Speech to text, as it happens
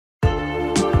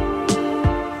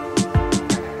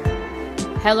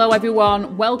Hello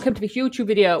everyone, welcome to this YouTube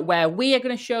video where we are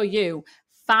going to show you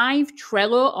 5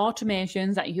 Trello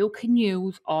automations that you can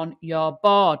use on your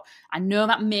board. I know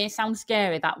that may sound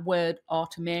scary, that word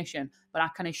automation, but I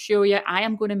can assure you I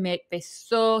am going to make this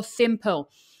so simple.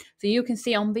 So you can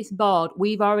see on this board,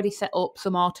 we've already set up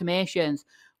some automations.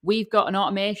 We've got an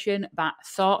automation that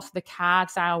sorts the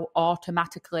cards out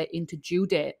automatically into due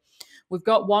date. We've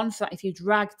got one so that if you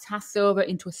drag tasks over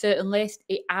into a certain list,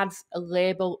 it adds a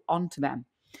label onto them.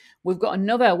 We've got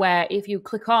another where if you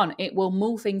click on, it will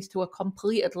move things to a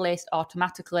completed list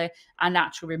automatically and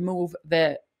actually remove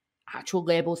the actual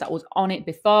labels that was on it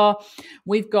before.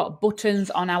 We've got buttons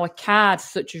on our cards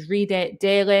such as redate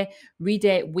daily,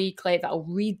 redate weekly, that will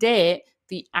redate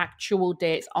the actual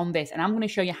dates on this. And I'm going to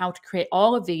show you how to create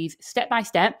all of these step by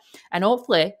step. And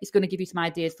hopefully it's going to give you some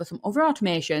ideas for some other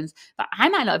automations that I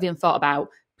might not have even thought about,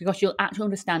 because you'll actually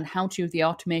understand how to use the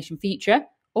automation feature,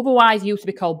 otherwise used to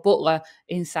be called Butler,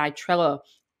 inside Trello.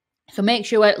 So make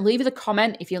sure, leave us a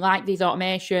comment if you like these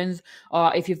automations,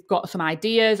 or if you've got some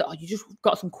ideas, or you just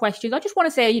got some questions. I just want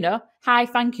to say, hi,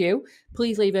 thank you.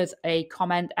 Please leave us a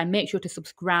comment and make sure to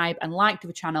subscribe and like to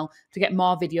the channel to get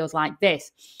more videos like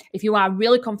this. If you are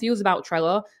really confused about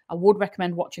Trello, I would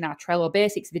recommend watching our Trello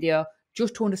Basics video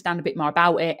just to understand a bit more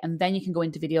about it, and then you can go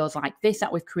into videos like this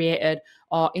that we've created,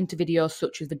 or into videos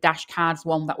such as the dash cards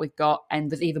one that we've got,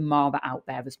 and there's even more that out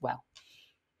there as well.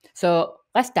 So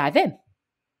let's dive in.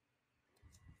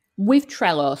 With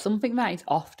Trello, something that is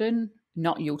often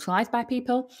not utilized by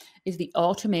people is the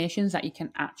automations that you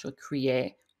can actually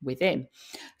create within.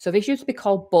 So this used to be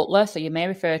called Butler, so you may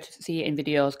refer to see it in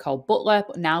videos called Butler,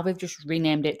 but now they've just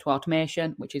renamed it to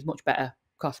automation, which is much better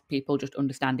because people just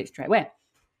understand it straight away.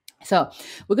 So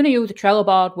we're going to use the Trello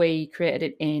board. We created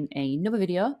it in another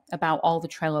video about all the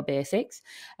Trello basics.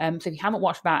 So if you haven't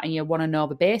watched that and you want to know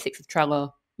the basics of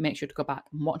Trello, make sure to go back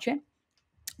and watch it.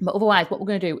 But otherwise, what we're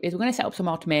going to do is we're going to set up some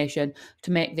automation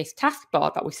to make this task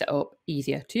board that we set up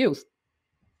easier to use.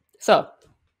 So,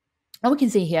 as we can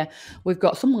see here, we've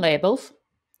got some labels.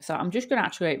 So I'm just going to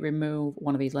actually remove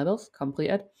one of these labels,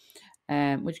 completed.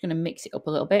 We're just going to mix it up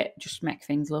a little bit, just make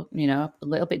things look, a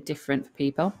little bit different for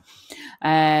people.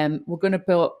 We're going to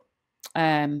put,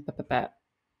 yeah,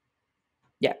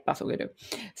 that's what we're going to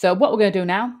do. So what we're going to do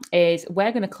now is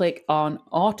we're going to click on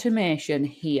automation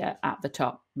here at the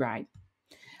top right.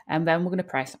 And then we're going to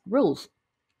press rules.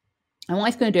 And what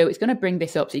it's going to do, it's going to bring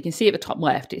this up. So you can see at the top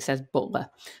left, it says Butler.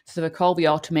 So they call the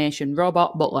automation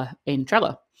robot Butler in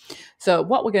Trello. So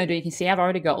what we're going to do, you can see I've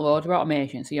already got loads of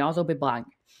automation. So yours will be blank.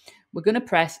 We're going to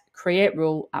press create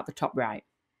rule at the top right.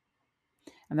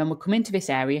 And then we'll come into this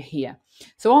area here.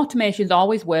 So automations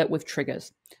always work with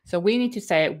triggers. So we need to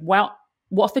say, well,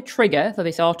 what's the trigger for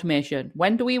this automation?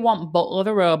 When do we want Butler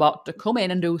the robot to come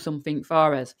in and do something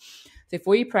for us? So if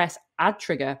we press add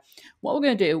trigger, what we're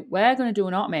going to do, we're going to do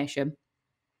an automation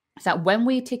so that when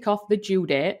we tick off the due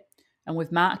date and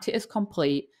we've marked it as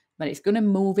complete, then it's going to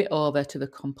move it over to the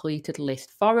completed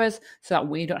list for us so that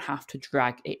we don't have to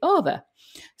drag it over.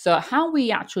 So how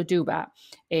we actually do that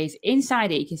is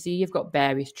inside it, you can see you've got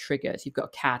various triggers. You've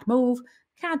got card move,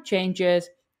 card changes,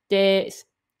 dates,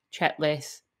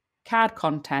 checklists, card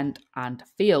content, and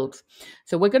fields.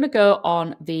 So we're going to go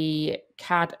on the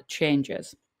card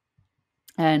changes.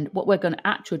 And what we're going to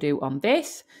actually do on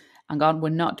this, hang on, we're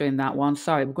not doing that one.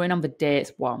 Sorry, we're going on the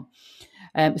dates one.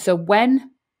 So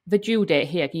when the due date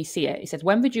here, can you see it? It says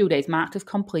when the due date is marked as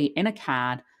complete in a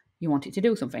card, you want it to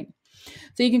do something.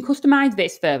 So you can customize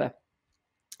this further.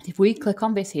 If we click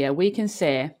on this here, we can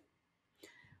say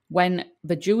when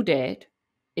the due date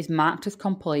is marked as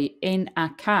complete in a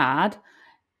card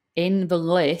in the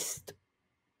list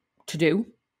to do,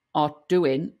 or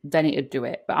doing, then it'd do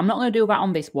it. But I'm not going to do that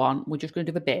on this one. We're just going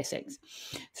to do the basics.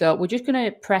 So we're just going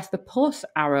to press the plus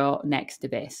arrow next to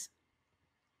this.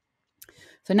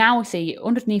 So now we see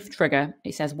underneath trigger,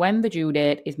 it says when the due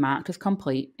date is marked as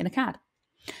complete in a card.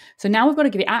 So now we've got to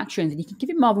give it actions, and you can give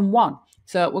it more than one.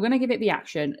 So we're going to give it the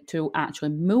action to actually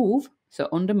move. So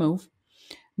under move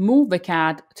the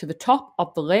card to the top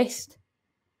of the list,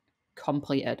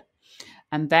 completed.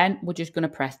 And then we're just going to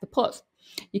press the plus.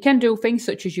 You can do things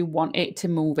such as you want it to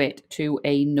move it to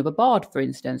another board, for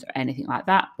instance, or anything like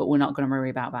that, but we're not going to worry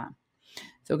about that.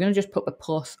 So we're going to just put the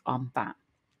plus on that.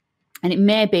 And it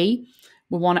may be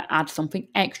we want to add something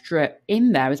extra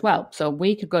in there as well. So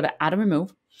we could go to add and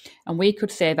remove, and we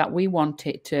could say that we want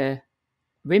it to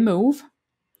remove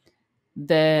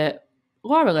the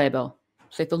Laura label.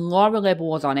 So if the Laura label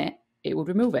was on it, it would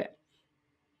remove it.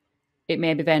 It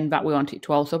may be then that we want it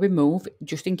to also remove,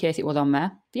 just in case it was on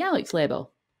there, the Alex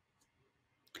label.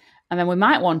 And then we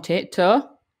might want it to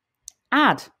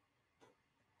add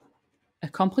a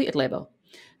completed label.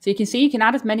 So you can see you can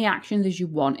add as many actions as you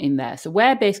want in there. So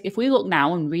we're basically, if we look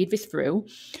now and read this through,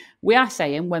 we are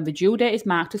saying when the due date is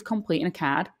marked as complete in a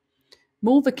card,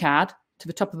 move the card to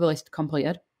the top of the list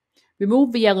completed,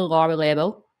 remove the yellow Laura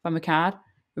label from the card,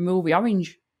 remove the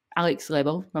orange Alex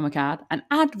label from a card, and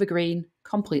add the green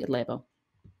completed label.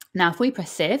 Now, if we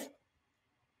press save,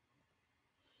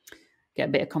 get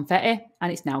a bit of confetti,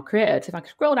 and it's now created. So if I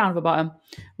scroll down to the bottom,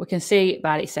 we can see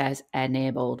that it says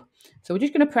enabled. So we're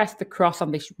just going to press the cross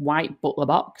on this white butler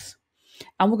box,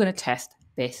 and we're going to test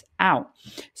this out.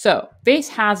 So this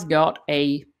has got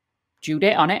a due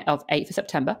date on it of 8th of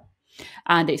September,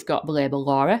 and it's got the label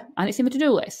Laura, and it's in the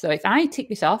to-do list. So if I tick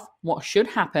this off, what should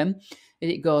happen is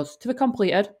it goes to the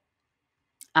completed,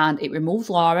 and it removes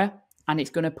Laura, and it's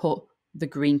going to put the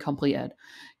green completed.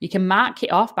 You can mark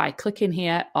it off by clicking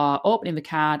here or opening the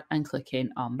card and clicking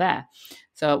on there.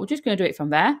 So we're just going to do it from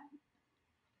there.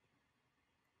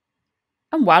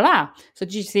 And voila. So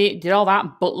did you see it did all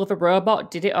that? Butler the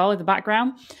robot did it all in the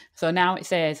background. So now it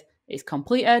says it's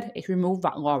completed. It's removed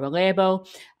that Laura label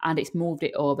and it's moved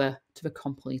it over to the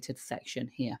completed section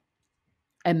here.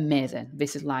 Amazing.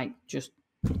 This is like just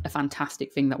a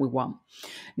fantastic thing that we want.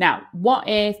 Now, what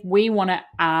if we want to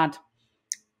add,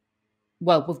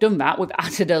 well, we've done that. We've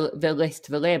added the list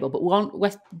to the label, but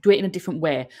let's do it in a different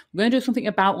way. We're going to do something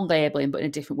about labeling, but in a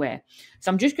different way.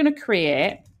 So I'm just going to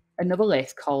create another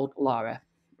list called Laura,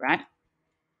 right?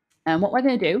 And what we're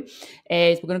going to do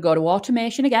is we're going to go to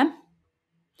automation again.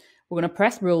 We're going to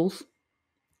press rules,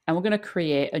 and we're going to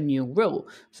create a new rule.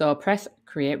 So press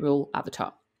create rule at the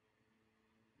top.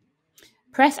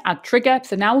 Press add trigger.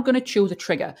 So now we're going to choose a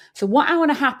trigger. So what I want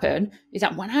to happen is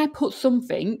that when I put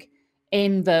something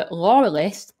in the Laura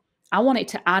list, I want it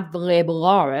to add the label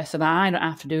Laura so that I don't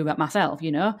have to do that myself,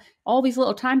 you know? All these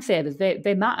little time savers,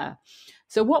 they matter.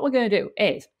 So what we're going to do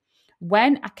is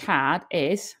when a card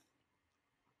is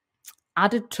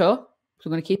added to, so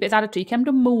we're going to keep it as added to, you can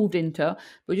have moved into, but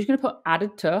we're just going to put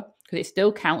added to because it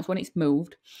still counts when it's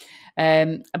moved.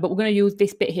 But we're going to use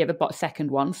this bit here, the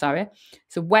second one, sorry.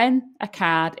 So when a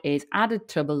card is added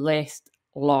to the list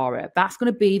Laura, that's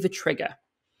going to be the trigger.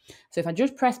 So if I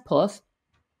just press plus,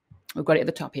 we've got it at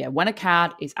the top here. When a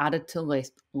card is added to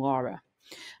list Laura,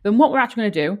 then what we're actually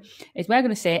going to do is we're going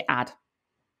to say add.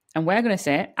 And we're going to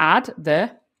say add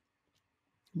the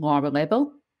Laura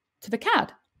label to the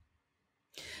card.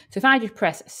 So if I just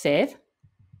press save, and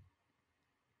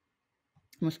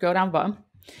we'll scroll down the bottom.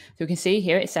 So we can see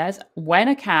here it says when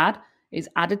a card is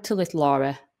added to list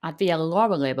Laura, add the yellow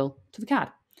Laura label to the card.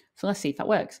 So let's see if that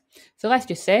works. So let's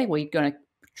just say we're going to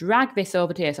drag this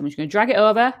over to here. So I'm just going to drag it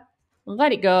over,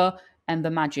 let it go, and the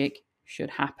magic should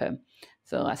happen.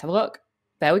 So let's have a look.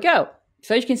 There we go.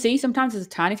 So as you can see, sometimes there's a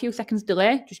tiny few seconds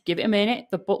delay. Just give it a minute.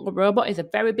 The butler robot is a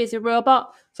very busy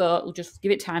robot, so we'll just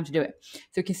give it time to do it.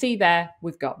 So you can see there,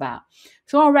 we've got that.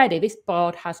 So already this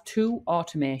board has 2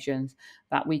 automations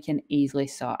that we can easily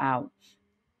sort out.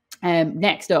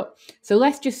 Next up, so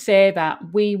let's just say that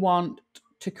we want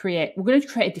to create, we're going to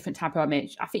create a different type of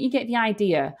automation. I think you get the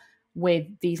idea with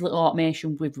these little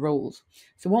automations with rules.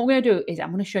 So what we're going to do is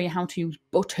I'm going to show you how to use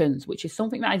buttons, which is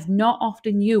something that is not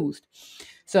often used.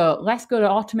 So let's go to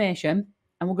automation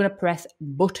and we're going to press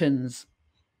buttons.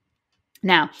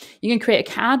 Now, you can create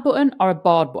a card button or a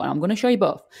board button. I'm going to show you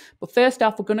both. But first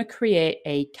off, we're going to create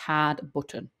a card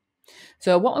button.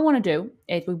 So what we want to do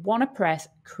is we want to press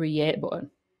create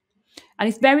button. And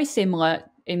it's very similar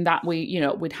in that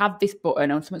we'd have this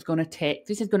button and something's going to take,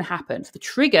 this is going to happen. So the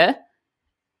trigger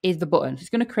is the button. So it's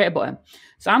going to create a button.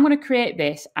 So I'm going to create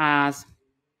this as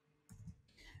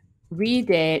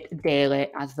redate daily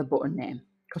as the button name.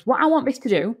 Because what I want this to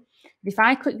do, if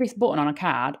I click this button on a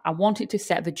card, I want it to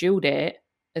set the due date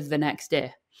as the next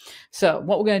day. So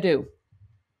what we're going to do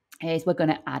is we're going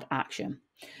to add action.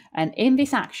 And in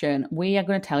this action, we are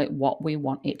going to tell it what we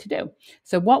want it to do.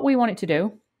 So what we want it to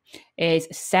do is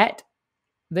set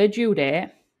the due date,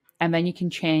 and then you can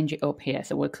change it up here.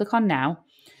 So we'll click on now,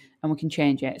 and we can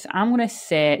change it. So I'm going to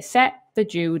say set the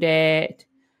due date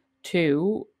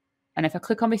to, and if I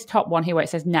click on this top one here where it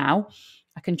says now,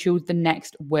 I can choose the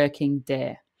next working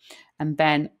day. And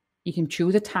then you can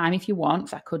choose a time if you want.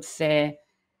 So I could say,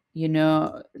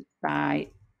 by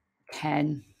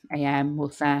 10 a.m. we'll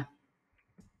say,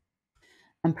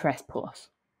 and press plus.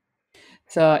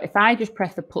 So if I just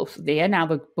press the plus there, now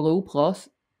the blue plus,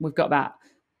 we've got that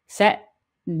set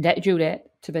due date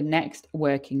to the next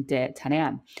working day at 10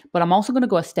 a.m. But I'm also going to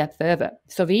go a step further.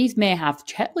 So these may have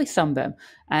checklists on them,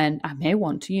 and I may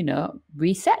want to,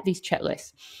 reset these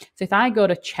checklists. So if I go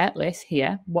to checklist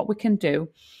here, what we can do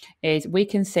is we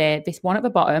can say this one at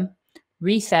the bottom,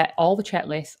 reset all the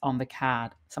checklists on the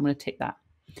card. So I'm going to tick that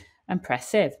and press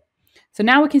save. So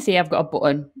now we can see I've got a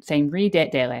button saying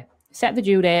redate daily. Set the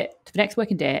due date to the next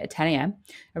working day at 10 a.m.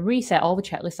 and reset all the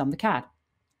checklists on the card.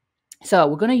 So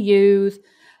we're going to use,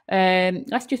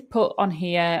 let's just put on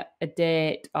here a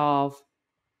date of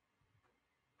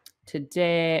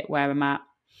today, where I'm at.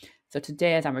 So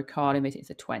today, as I'm recording this, it's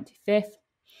the 25th.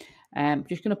 I'm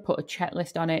just going to put a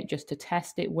checklist on it just to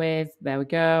test it with. There we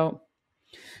go.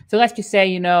 So let's just say,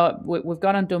 we've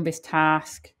gone and done this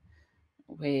task.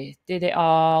 We did it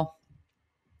all.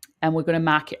 And we're going to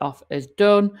mark it off as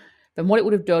done. Then what it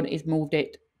would have done is moved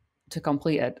it to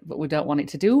completed. But we don't want it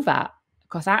to do that.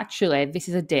 Because actually, this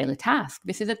is a daily task.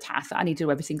 This is a task that I need to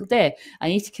do every single day. I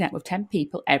need to connect with 10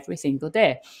 people every single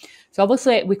day. So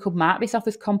obviously, we could mark this off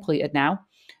as completed now.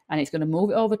 And it's going to move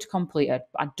it over to completed.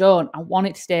 But I want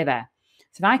it to stay there.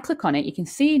 So if I click on it, you can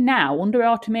see now under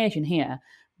automation here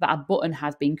that a button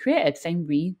has been created saying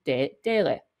redate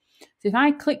daily. So if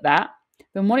I click that,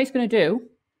 then what it's going to do,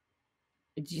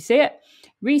 did you see it?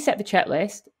 Reset the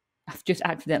checklist. I've just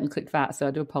accidentally clicked that, so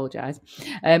I do apologise.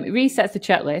 It resets the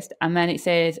checklist, and then it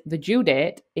says the due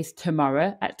date is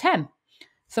tomorrow at 10.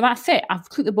 So that's it. I've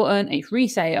clicked the button, it's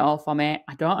reset it all for me.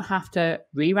 I don't have to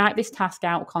rewrite this task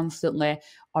out constantly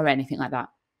or anything like that.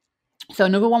 So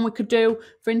another one we could do,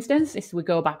 for instance, is we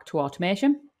go back to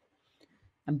automation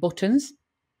and buttons.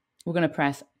 We're going to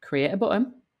press create a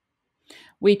button.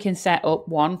 We can set up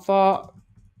one for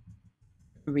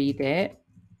redate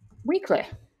weekly.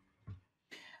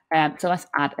 So let's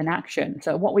add an action.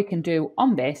 So what we can do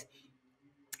on this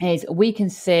is we can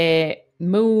say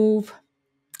move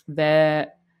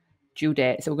the due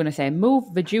date. So we're going to say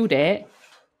move the due date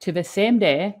to the same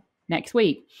day next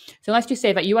week. So let's just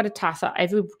say that you had a task that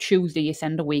every Tuesday you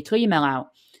send a weekly email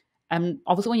out. And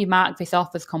obviously when you mark this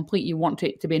off as complete, you want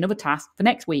it to be another task for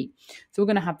next week. So we're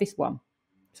going to have this one.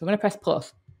 So we're going to press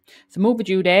plus. So move the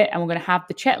due date, and we're going to have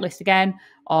the checklist again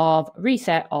of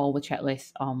reset all the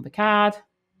checklists on the card.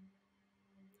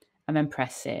 And then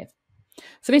press save.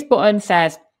 So this button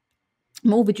says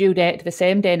move the due date to the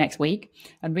same day next week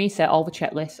and reset all the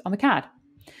checklists on the card.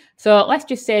 So let's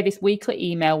just say this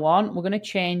weekly email one, we're going to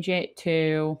change it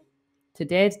to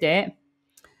today's date.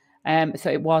 So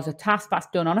it was a task that's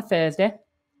done on a Thursday.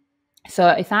 So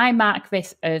if I mark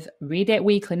this as redate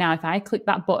weekly now, if I click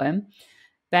that button,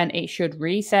 then it should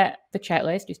reset the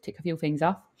checklist, just tick a few things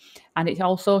off. And it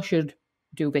also should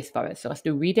do this for us. So let's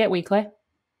do redate weekly.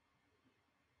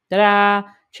 Ta-da!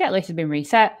 Checklist has been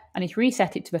reset, and it's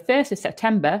reset it to the 1st of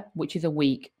September, which is a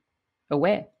week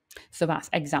away. So that's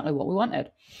exactly what we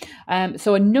wanted.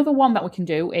 So another one that we can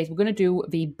do is we're going to do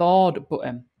the board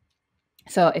button.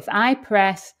 So if I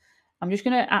press, I'm just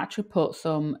going to actually put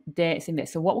some dates in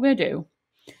this. So what we're going to do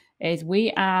is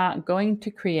we are going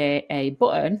to create a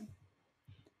button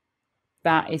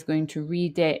that is going to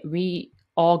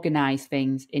reorganize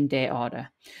things in date order.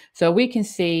 So we can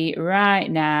see right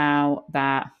now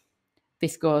that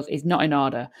this is not in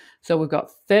order. So we've got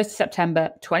 1st of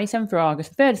September, 27th of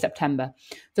August, 3rd of September.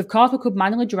 So of course we could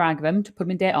manually drag them to put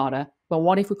them in date order, but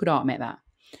what if we could automate that?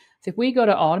 So if we go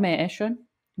to automation,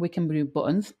 we can do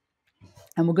buttons,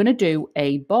 and we're going to do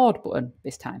a board button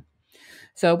this time.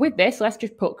 So with this, let's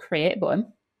just put create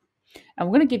button, and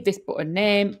we're going to give this button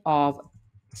name of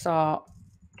sort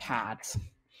cards,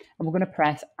 and we're going to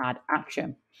press add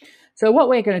action. So what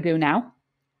we're going to do now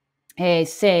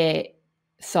is say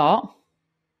sort.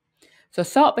 So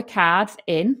sort the cards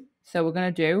in. So we're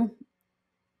going to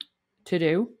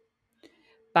do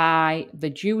by the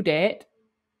due date,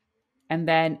 and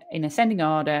then in ascending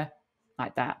order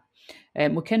like that.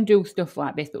 We can do stuff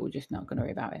like this, but we're just not going to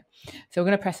worry about it. So we're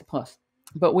going to press a plus.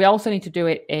 But we also need to do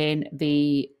it in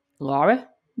the Laura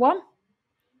one.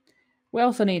 We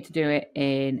also need to do it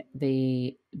in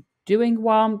the doing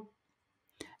one.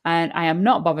 And I am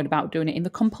not bothered about doing it in the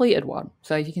completed one.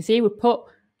 So as you can see, we put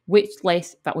which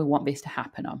list that we want this to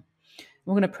happen on.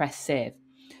 We're going to press save.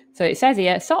 So it says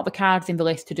here, sort the cards in the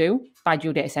list to do by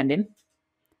due date ascending,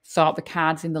 sort the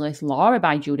cards in the list Laura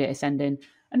by due date ascending,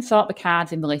 and sort the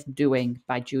cards in the list doing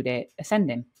by due date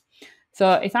ascending.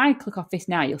 So if I click off this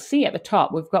now, you'll see at the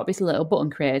top, we've got this little button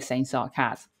created saying sort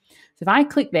cards. So if I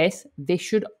click this, this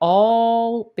should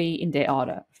all be in date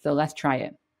order. So let's try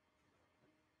it.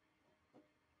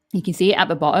 You can see it at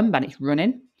the bottom that it's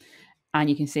running, and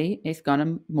you can see it's gone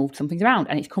and moved some things around,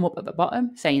 and it's come up at the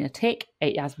bottom saying a tick.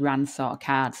 It has ran sort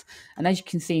cards, and as you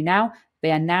can see now,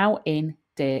 they are now in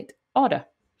date order.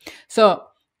 So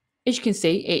as you can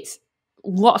see, it's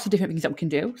lots of different things that we can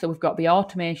do. So we've got the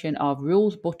automation of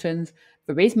rules, buttons.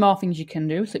 There is more things you can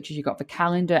do, such as you've got the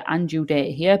calendar and due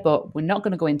date here, but we're not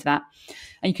going to go into that.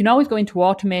 And you can always go into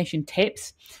automation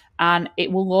tips, and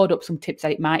it will load up some tips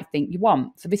that it might think you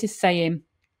want. So this is saying,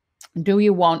 do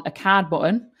you want a card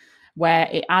button where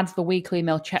it adds the weekly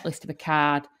email checklist of a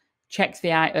card, checks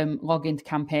the item, log into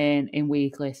campaign in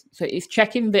weekly. So it's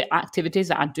checking the activities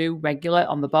that I do regular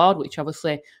on the board, which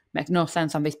obviously makes no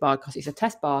sense on this board because it's a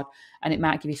test board, and it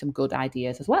might give you some good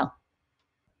ideas as well.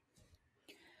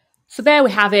 So there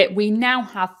we have it. We now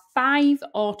have 5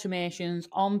 automations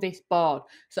on this board.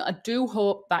 So I do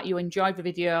hope that you enjoyed the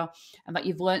video and that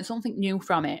you've learned something new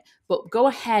from it. But go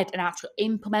ahead and actually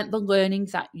implement the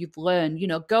learnings that you've learned.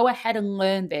 Go ahead and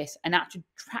learn this and actually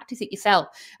practice it yourself,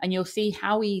 and you'll see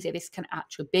how easy this can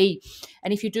actually be.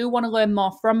 And if you do want to learn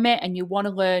more from it and you want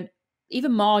to learn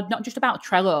even more, not just about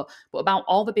Trello, but about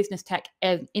all the business tech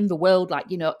in the world, like,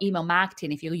 email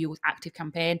marketing, if you use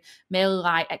ActiveCampaign,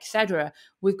 MailerLite, etc.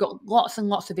 We've got lots and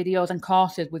lots of videos and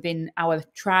courses within our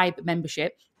tribe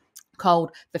membership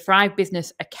called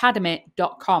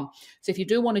thethrivebusinessacademy.com. So if you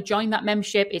do want to join that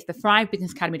membership, it's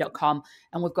thethrivebusinessacademy.com,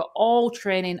 and we've got all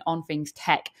training on things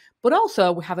tech. But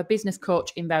also we have a business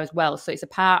coach in there as well. So it's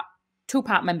a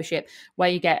two-part membership where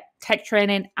you get tech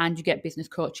training and you get business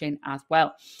coaching as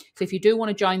well. So if you do want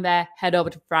to join there, head over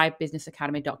to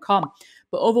thrivebusinessacademy.com.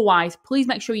 But otherwise, please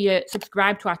make sure you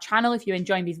subscribe to our channel if you're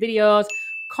enjoying these videos.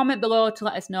 Comment below to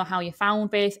let us know how you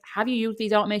found this. Have you used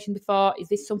these automations before? Is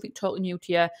this something totally new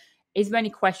to you? Is there any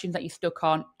questions that you're stuck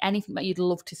on? Anything that you'd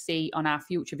love to see on our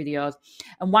future videos?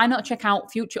 And why not check out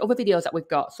future other videos that we've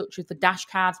got, such as the dash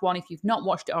cards one, if you've not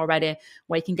watched it already,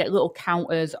 where you can get little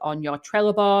counters on your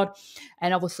Trello board.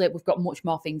 And obviously, we've got much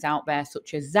more things out there,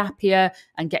 such as Zapier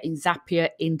and getting Zapier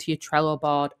into your Trello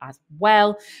board as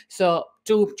well. So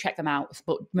do check them out.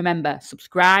 But remember,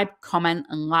 subscribe, comment,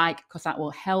 and like, because that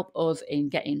will help us in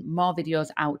getting more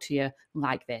videos out to you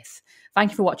like this.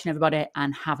 Thank you for watching, everybody,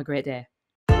 and have a great day.